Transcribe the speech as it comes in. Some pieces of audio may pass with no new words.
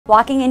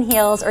Walking in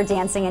heels or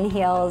dancing in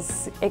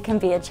heels, it can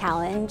be a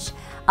challenge.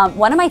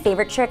 One of my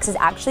favorite tricks is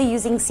actually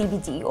using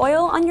CBD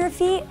oil on your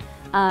feet.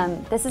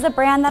 This is a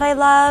brand that I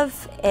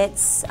love.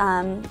 It's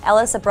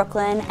Ellis of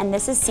Brooklyn, and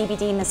this is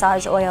CBD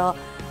massage oil.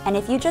 And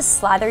if you just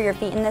slather your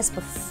feet in this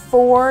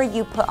before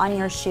you put on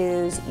your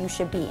shoes, you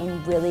should be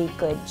in really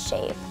good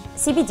shape.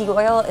 CBD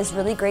oil is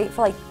really great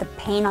for like the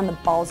pain on the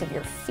balls of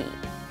your feet.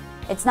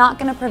 It's not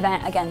going to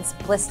prevent against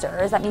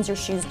blisters. That means your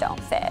shoes don't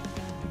fit.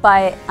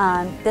 But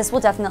this will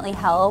definitely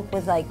help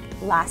with like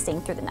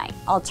lasting through the night.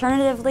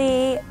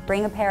 Alternatively,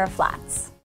 bring a pair of flats.